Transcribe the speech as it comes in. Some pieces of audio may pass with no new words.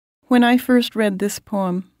When I first read this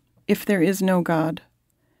poem, If There Is No God,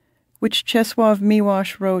 which Czeslaw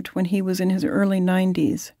Milosz wrote when he was in his early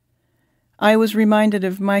 90s, I was reminded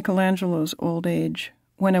of Michelangelo's old age,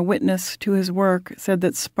 when a witness to his work said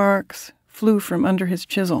that sparks flew from under his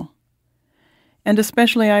chisel. And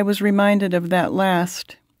especially I was reminded of that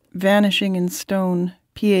last, vanishing in stone,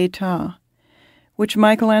 Pietà, which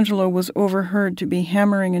Michelangelo was overheard to be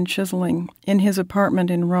hammering and chiseling in his apartment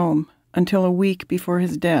in Rome until a week before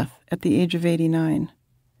his death at the age of 89.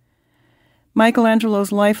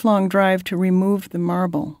 Michelangelo's lifelong drive to remove the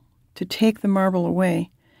marble, to take the marble away,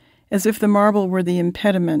 as if the marble were the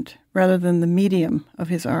impediment rather than the medium of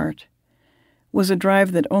his art, was a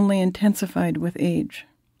drive that only intensified with age,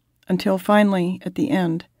 until finally, at the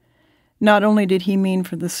end, not only did he mean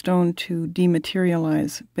for the stone to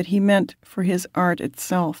dematerialize, but he meant for his art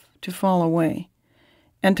itself to fall away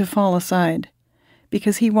and to fall aside,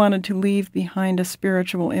 because he wanted to leave behind a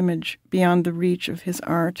spiritual image beyond the reach of his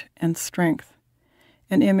art and strength,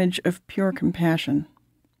 an image of pure compassion.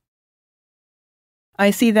 I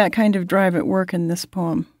see that kind of drive at work in this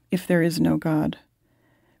poem, If There Is No God,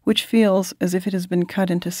 which feels as if it has been cut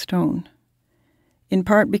into stone, in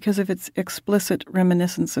part because of its explicit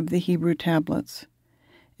reminiscence of the Hebrew tablets,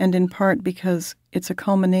 and in part because it's a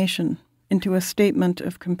culmination into a statement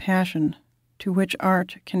of compassion to which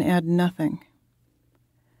art can add nothing.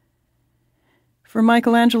 For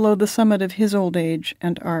Michelangelo, the summit of his old age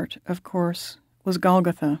and art, of course, was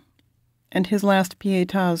Golgotha, and his last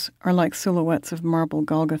Pietas are like silhouettes of marble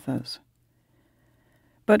Golgothas.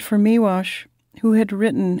 But for Miłosz, who had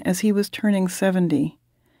written as he was turning 70,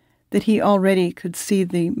 that he already could see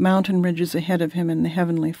the mountain ridges ahead of him in the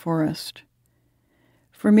heavenly forest.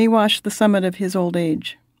 For Miłosz, the summit of his old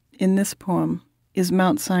age, in this poem, is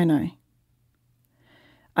Mount Sinai.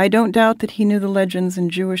 I don't doubt that he knew the legends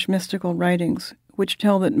and Jewish mystical writings, which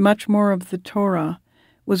tell that much more of the Torah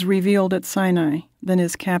was revealed at Sinai than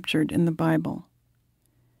is captured in the Bible.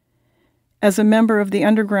 As a member of the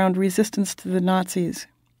underground resistance to the Nazis,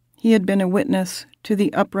 he had been a witness to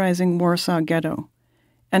the uprising Warsaw Ghetto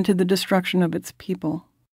and to the destruction of its people.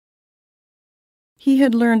 He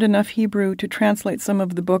had learned enough Hebrew to translate some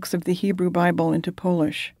of the books of the Hebrew Bible into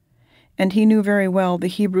Polish, and he knew very well the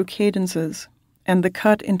Hebrew cadences and the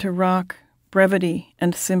cut into rock brevity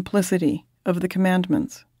and simplicity of the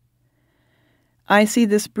commandments. I see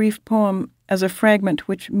this brief poem as a fragment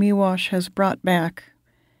which Miłosz has brought back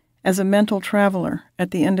as a mental traveler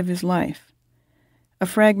at the end of his life, a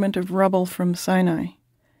fragment of rubble from Sinai,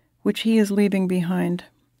 which he is leaving behind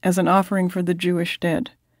as an offering for the Jewish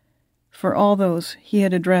dead, for all those he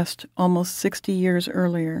had addressed almost 60 years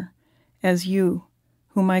earlier as you,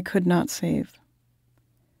 whom I could not save.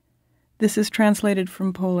 This is translated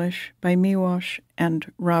from Polish by Miłosz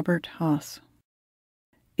and Robert Haas.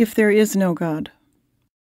 If There Is No God.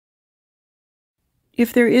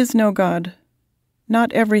 If there is no God,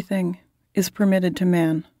 not everything is permitted to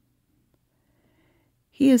man.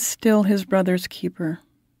 He is still his brother's keeper,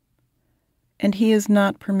 and he is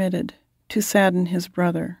not permitted to sadden his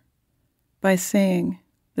brother by saying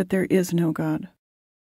that there is no God.